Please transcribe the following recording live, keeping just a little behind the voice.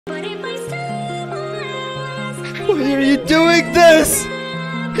Why are you doing this?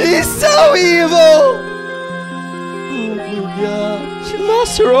 He's so evil! Oh my god, she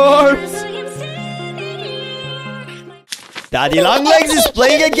lost her arms! Daddy Longlegs is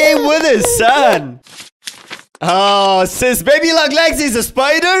playing a game with his son! Oh, since Baby Longlegs is a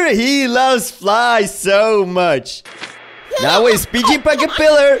spider, he loves flies so much. Now is PG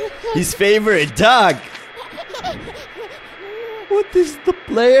Pillar, his favorite dog. What is the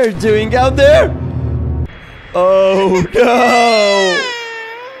player doing out there? Oh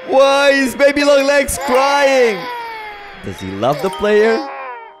no! Why is Baby Longlegs crying? Does he love the player?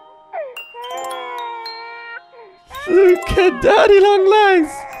 Look at Daddy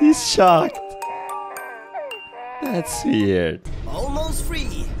Longlegs! He's shocked. That's weird. Almost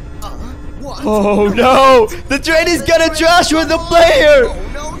free. What? Oh no! The train is gonna trash with the player!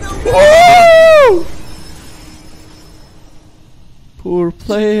 No. Woo! Poor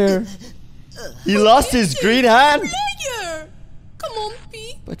player. He lost his green hand. Player! Come on,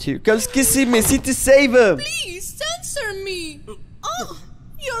 P. But here comes Kissy Missy to save him. Please censor me. Oh,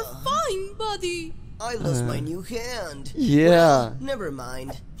 you're fine, buddy. I lost my new hand. Yeah. Never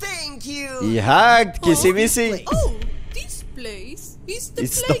mind. Thank you. He hugged Kissy Missy. Oh, this place is the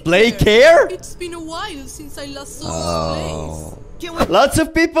It's the play care? It's been a while since I last saw this place. Can we, Lots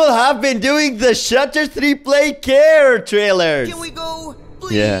of people have been doing the Shutter 3 play care trailers. can we go,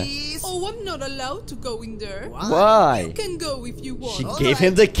 please? Yeah. Oh, I'm not allowed to go in there. Why? You can go if you want. She gave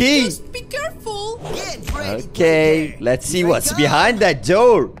him the key. Just be careful. Get ready. Okay, let's see Here I what's come. behind that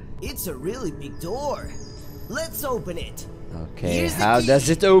door. It's a really big door. Let's open it. Okay, Here's the how key. does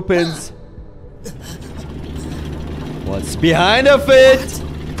it open? What's behind of it?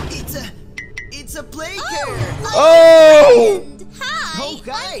 It's a play care. Oh! Hi,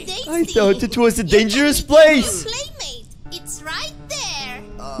 Okay. I'm Daisy. I thought it was a dangerous place. Playmate. It's right there.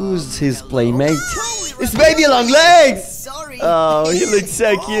 Who's his playmate? Totally It's right. Baby Longlegs! Sorry. Oh, he looks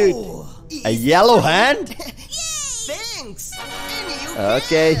so cute. Oh, A yellow hand? Thanks. And you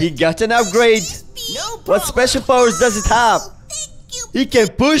Okay, he got an upgrade. No What problem. special powers does it have? Thank you. He can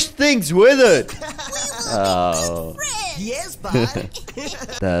push things with it. We will Oh. be good friends. Yes, bud.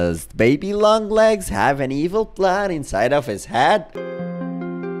 Does Baby Longlegs have an evil plan inside of his head?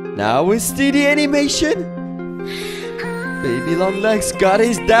 Now is 3D animation. Baby Longlegs got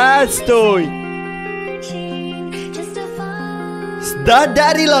his dad's toy. Is that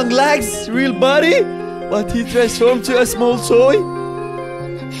Daddy Longlegs' real body? But he transformed to a small toy?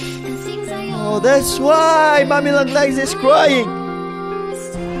 Oh, that's why Mommy Longlegs is crying.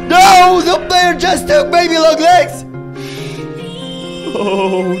 No! The player just took Baby Longlegs!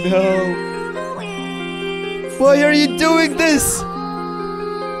 Oh no! Why are you doing this?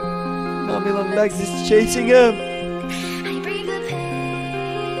 Mommy Longlegs is chasing him.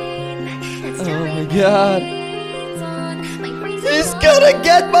 Oh my god! He's gonna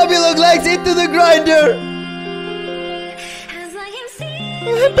get Mommy Longlegs into the grinder!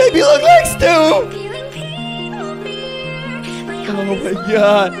 And Baby Longlegs too! Oh my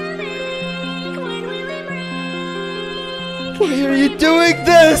god! Why are you doing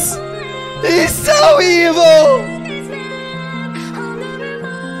this? He's so evil!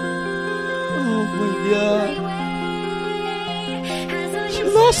 Oh my god! She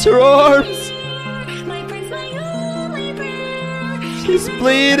lost her arms! She's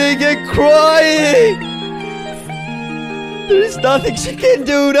bleeding and crying! There's nothing she can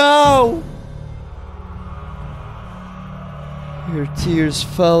do now! Her tears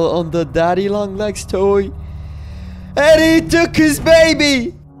fell on the Daddy Longlegs toy. And he took his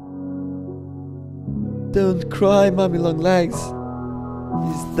baby! Don't cry, Mommy Longlegs.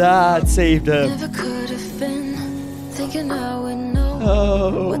 His dad saved him. Never could have been thinking I would know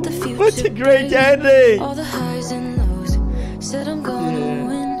Oh, what the future what a great brings. ending! All the highs and lows. Said I'm gonna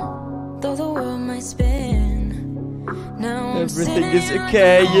win, though the world might spin. Now I'm Everything is sitting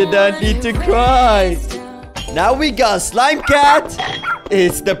okay, on you the don't need to cry. Now we got Slime Cat.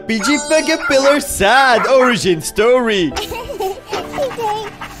 It's the PG Pillar sad origin story.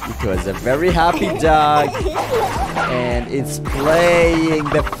 It was a very happy dog, and it's playing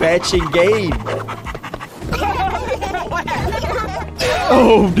the fetching game.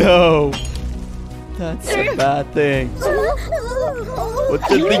 Oh no! That's a bad thing. What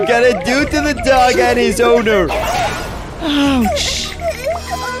did we gonna do to the dog and his owner? Ouch!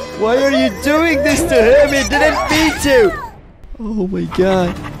 Why are you doing this to him? He didn't mean to! Oh my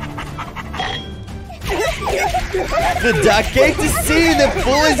god. The dog came to see the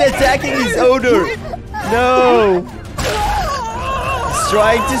bull is attacking his owner. No! He's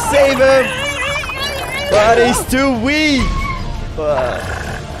trying to save him. But he's too weak.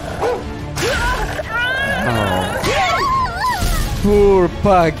 Oh. Poor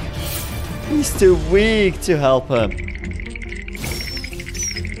Pug. He's too weak to help him.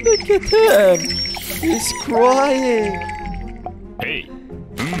 Look at him. He's crying. Hey.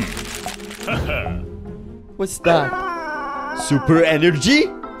 What's that? Super energy?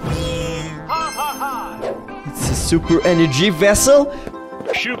 It's a super energy vessel?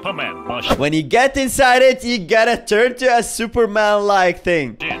 Superman must When you get inside it, you gotta turn to a Superman-like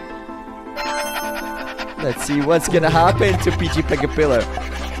thing. Let's see what's gonna happen to PG Pegapillar.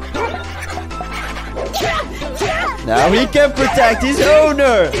 Now he can protect his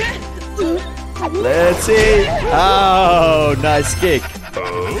owner. Let's see. Oh, nice kick.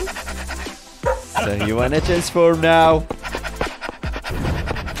 So you wanna transform now?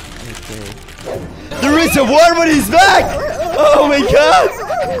 Okay. There is a worm on his back! Oh my god!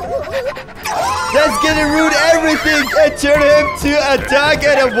 That's gonna ruin everything and turn him to a dog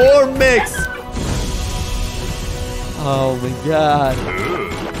and a worm mix! Oh my god.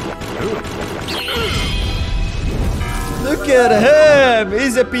 Look at him!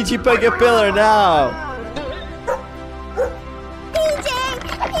 He's a peachy Pegapillar now!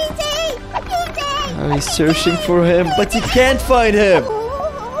 Oh, he's searching for him, but he can't find him!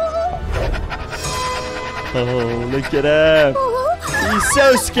 Oh, look at him! He's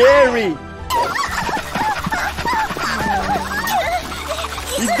so scary!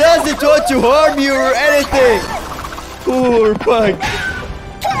 He doesn't want to harm you or anything! Poor Pug!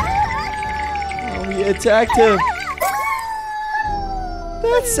 Oh, he attacked him!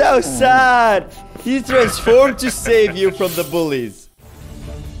 That's so sad! He transformed to save you from the bullies.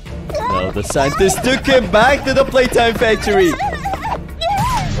 Now the scientist took him back to the Playtime factory.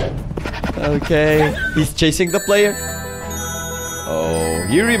 Okay, he's chasing the player. Oh,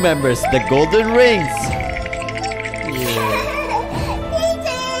 he remembers the golden rings. Yeah.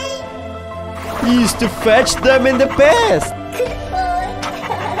 He used to fetch them in the past.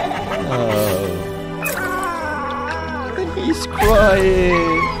 Oh. And he's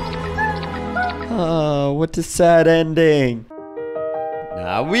crying. Oh, what a sad ending.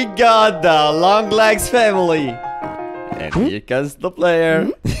 Now we got the Long Legs family. And here comes the player.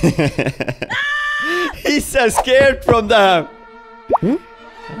 He's so scared from them.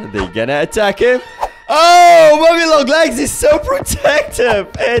 Are they gonna attack him? Oh, Mommy Long Legs is so protective.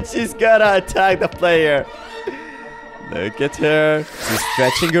 And she's gonna attack the player. Look at her. She's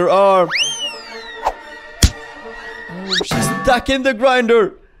stretching her arm. Oh, she's stuck in the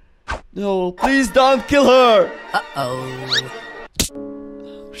grinder. No, please don't kill her. Uh-oh.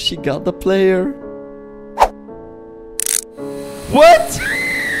 She got the player. What?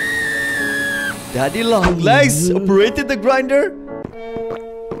 Daddy Long Legs operated the grinder?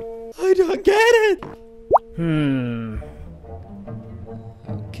 I don't get it.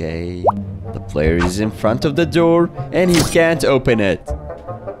 Okay. The player is in front of the door and he can't open it.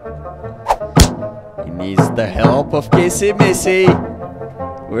 He needs the help of Kissy Missy.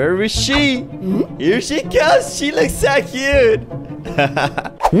 Where is she? Here she comes. She looks so cute.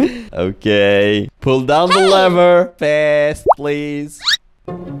 Okay. Pull down the lever. Fast, please.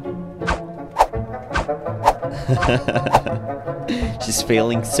 She's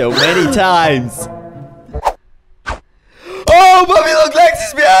failing so many times. Oh, Mommy Long Legs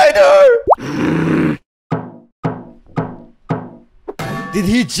is behind her. Did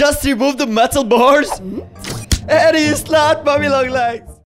he just remove the metal bars? And he slapped Mommy Long Legs.